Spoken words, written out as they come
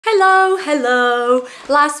Hello!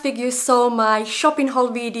 Last week you saw my shopping haul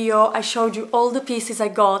video. I showed you all the pieces I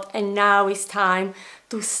got and now it's time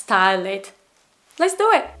to style it. Let's do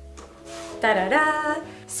it! Ta-da-da!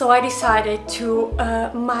 So I decided to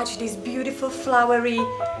match these beautiful flowery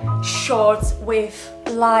shorts with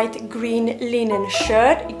light green linen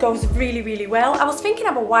shirt. It goes really well. I was thinking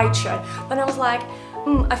of a white shirt, but I was like,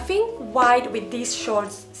 I think white with these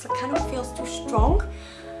shorts kind of feels too strong.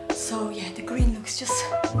 So yeah, the green looks just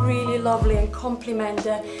really lovely and complement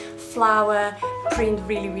the flower print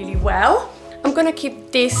really well. I'm gonna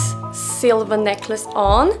keep this silver necklace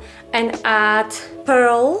on and add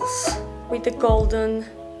pearls with the golden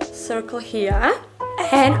circle here.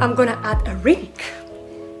 And I'm gonna add a ring.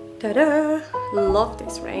 Ta-da! Love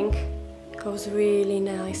this ring. Goes really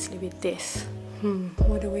nicely with this.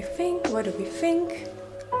 What do we think? What do we think?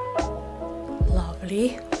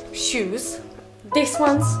 Lovely. Shoes. These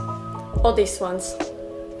ones or these ones?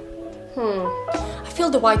 I feel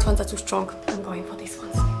the white ones are too strong. I'm going for these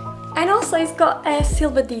ones. And also it's got a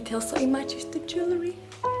silver detail, so it matches the jewelry.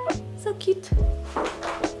 So cute.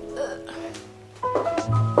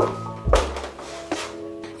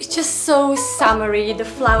 It's just so summery, the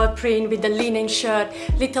flower print with the linen shirt,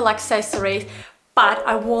 little accessories. But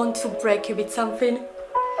I want to break you with something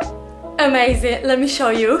amazing. Let me show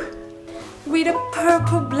you. With a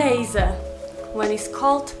purple blazer. When it's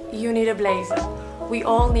cold, you need a blazer. We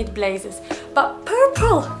all need blazers. But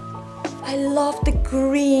purple! I love the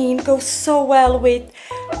green. Goes so well with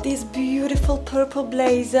this beautiful purple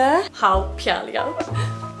blazer. How pialia!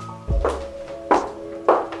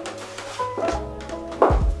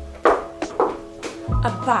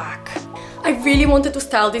 A bag. I really wanted to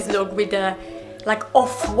style this look with a like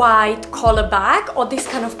off-white collar bag or this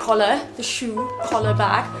kind of collar, the shoe collar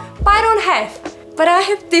bag. But I don't have. But I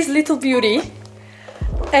have this little beauty.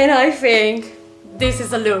 And I think this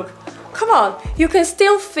is a look. Come on, you can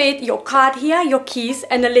still fit your card here, your keys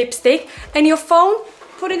and a lipstick and your phone,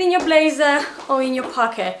 put it in your blazer or in your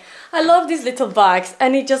pocket. I love these little bags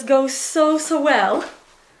and it just goes so well.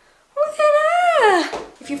 Look at that!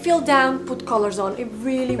 If you feel down, put colors on. It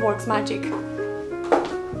really works magic.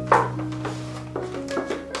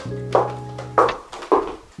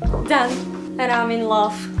 Done. And I'm in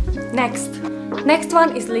love. Next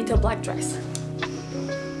one is little black dress.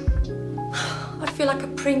 I feel like a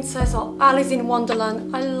princess or Alice in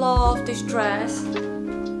Wonderland. I love this dress.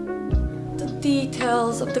 The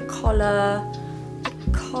details of the collar, the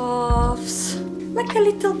cuffs, like a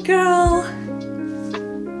little girl.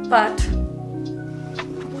 But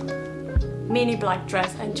mini black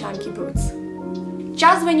dress and chunky boots.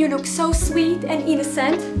 Just when you look so sweet and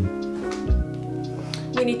innocent,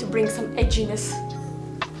 we need to bring some edginess.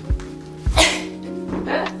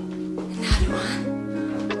 Another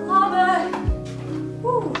one. Love it.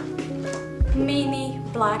 Ooh. Mini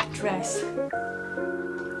black dress.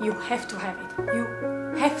 You have to have it. You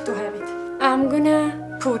have to have it. I'm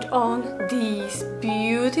gonna put on these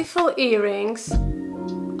beautiful earrings.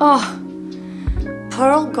 Oh,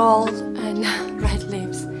 pearl gold and red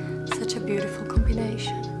lips. Such a beautiful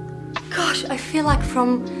combination. Gosh, I feel like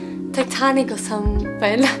from Titanic or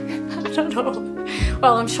something. I don't know.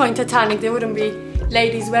 Well, I'm sure in Titanic there wouldn't be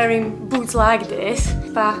ladies wearing boots like this,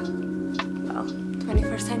 but well,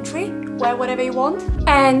 21st century, wear whatever you want.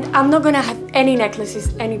 And I'm not gonna have any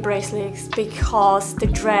necklaces, any bracelets, because the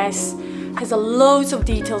dress has a lot of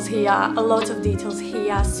details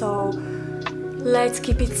here, so let's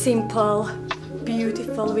keep it simple,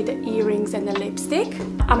 beautiful with the earrings and the lipstick.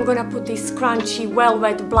 I'm gonna put this scrunchy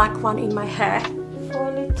velvet black one in my hair for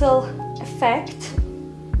a little effect.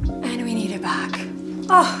 And we need a bag.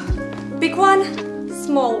 Oh, big one,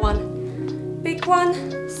 small one. Big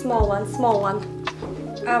one, small one, small one.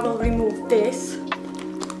 I will remove this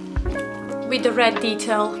with the red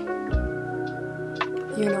detail.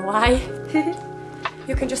 You know why?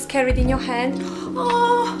 You can just carry it in your hand.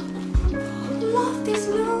 Oh, love this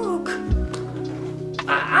look.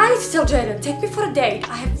 I tell Jaden, take me for a date.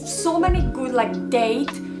 I have so many good like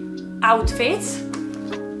date outfits.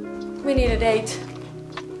 We need a date.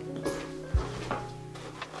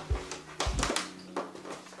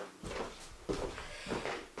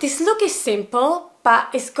 This look is simple, but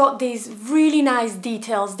it's got these really nice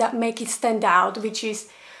details that make it stand out, which is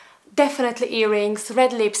definitely earrings,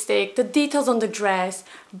 red lipstick, the details on the dress,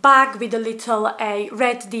 bag with the little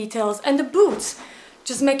red details, and the boots.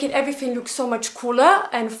 Just making everything look so much cooler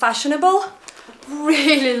and fashionable.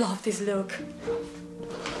 Really love this look.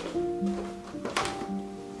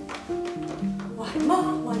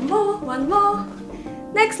 One more.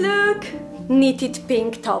 Next look. Knitted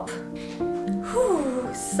pink top. Whew.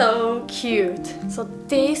 so cute. So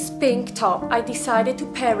this pink top, I decided to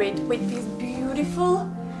pair it with these beautiful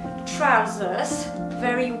trousers,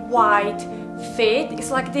 very wide fit.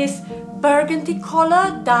 It's like this burgundy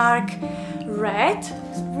color, dark red.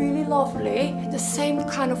 It's really lovely. The same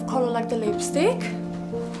kind of color like the lipstick.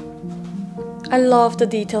 I love the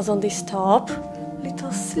details on this top.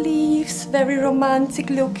 Little sleeves, very romantic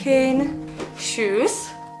looking. Shoes.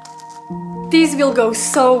 These will go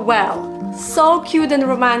so well. So cute and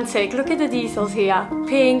romantic. Look at the details here.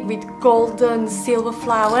 Pink with golden silver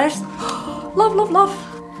flowers. Love, love, love.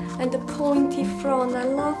 And the pointy front, I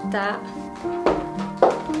love that.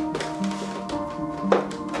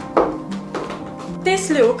 This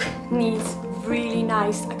look needs really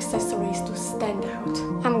nice accessories to stand out.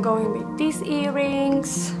 I'm going with these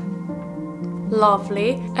earrings.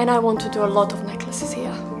 Lovely. And I want to do a lot of necklaces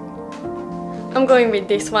here. I'm going with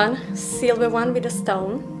this one, silver one with a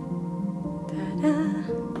stone. Ta-da.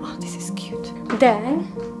 Oh, this is cute. Then,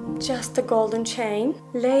 just a golden chain.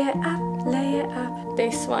 Layer up, layer up.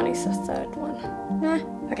 This one is a third one.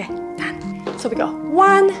 Okay, done. So we go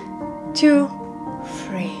 1, 2,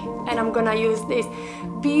 3. And I'm gonna use this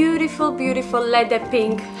beautiful, beautiful leather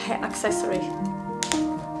pink hair accessory.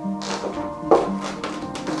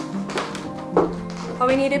 Oh,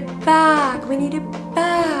 we need a bag, we need a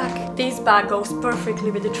bag. This bag goes perfectly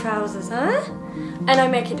with the trousers, huh? And I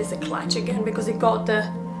make it as a clutch again because it got the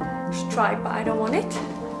stripe, but I don't want it.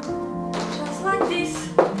 Just like this.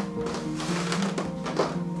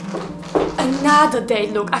 Another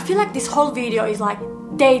date look. I feel like this whole video is like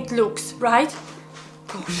date looks, right?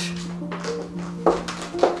 Gosh.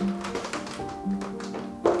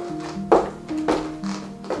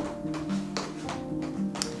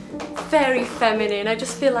 Very feminine. I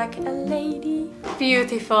just feel like a lady.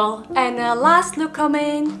 Beautiful. And the last look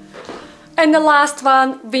coming. And the last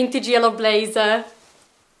one, vintage yellow blazer.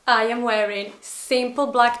 I am wearing simple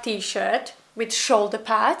black t-shirt with shoulder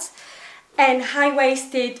pads and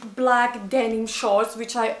high-waisted black denim shorts,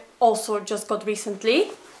 which I also just got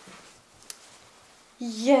recently.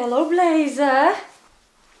 Yellow blazer.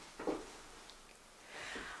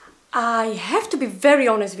 I have to be very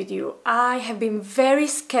honest with you. I have been very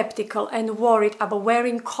skeptical and worried about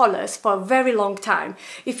wearing colors for a very long time.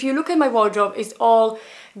 If you look at my wardrobe, it's all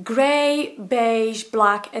grey, beige,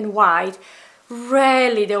 black and white.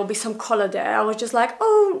 Rarely there will be some color there. I was just like,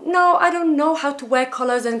 oh no, I don't know how to wear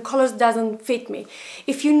colors and colors doesn't fit me.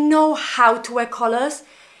 If you know how to wear colors,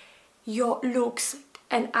 your looks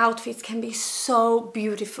and outfits can be so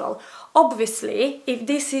beautiful. Obviously, if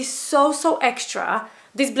this is so extra,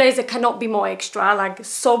 this blazer cannot be more extra, like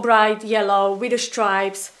so bright yellow with the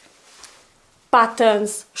stripes,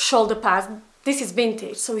 buttons, shoulder pads. This is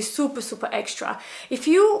vintage, so it's super extra. If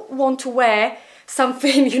you want to wear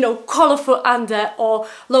something, you know, colorful under or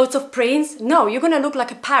loads of prints, no, you're gonna look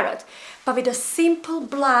like a parrot. But with a simple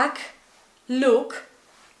black look,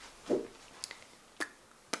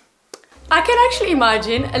 I can actually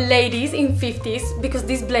imagine ladies in 50s, because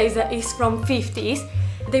this blazer is from 50s,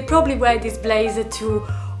 they probably wear this blazer to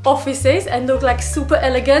offices and look like super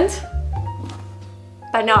elegant.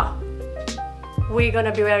 But no, we're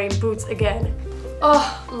gonna be wearing boots again.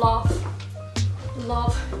 Oh, love it.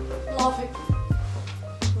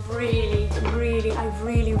 Really, I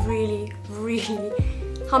really,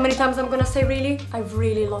 how many times I'm gonna say really? I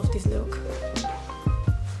really love this look.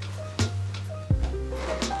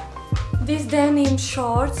 These denim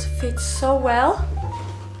shorts fit so well.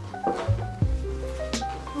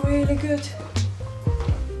 Really good.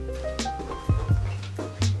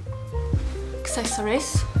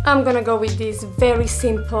 Accessories. I'm gonna go with these very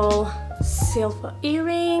simple silver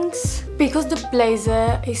earrings. Because the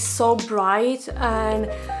blazer is so bright and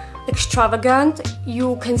extravagant,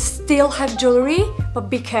 you can still have jewelry, but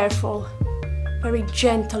be careful. Very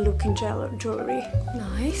gentle looking jewelry.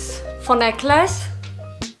 Nice. For necklace,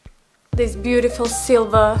 this beautiful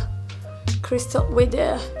silver crystal with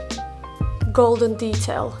the golden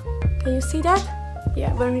detail. Can you see that?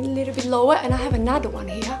 Yeah, very a little bit lower, and I have another one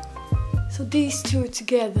here. So these two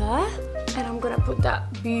together, and I'm gonna put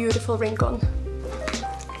that beautiful ring on.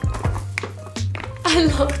 I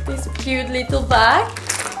love this cute little bag.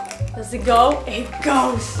 Does it go? It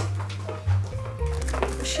goes!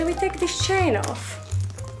 Shall we take this chain off?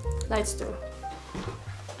 Let's do.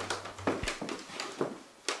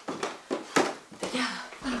 Yeah,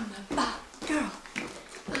 I'm a bad girl.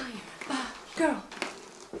 I am a bad girl.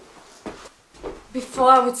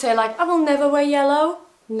 Before I would say like, I will never wear yellow.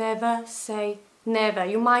 Never say never.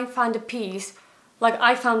 You might find a piece. Like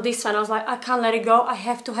I found this one, I was like, I can't let it go, I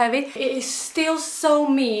have to have it. It is still so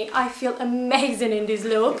me. I feel amazing in this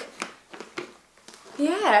look.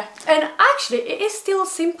 Yeah, and actually it is still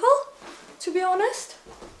simple, to be honest.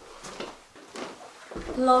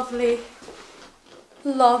 Lovely,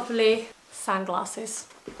 lovely sunglasses.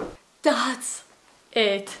 That's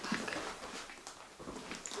it.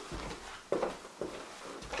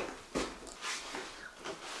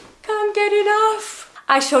 Can't get enough.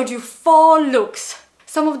 I showed you 4 looks.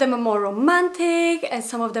 Some of them are more romantic and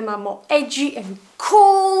some of them are more edgy and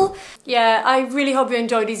cool. Yeah, I really hope you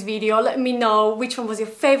enjoyed this video. Let me know which one was your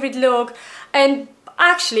favorite look. And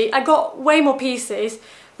actually, I got way more pieces,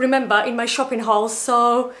 remember, in my shopping haul,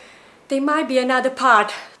 so there might be another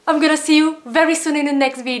part. I'm gonna see you very soon in the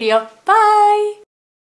next video. Bye!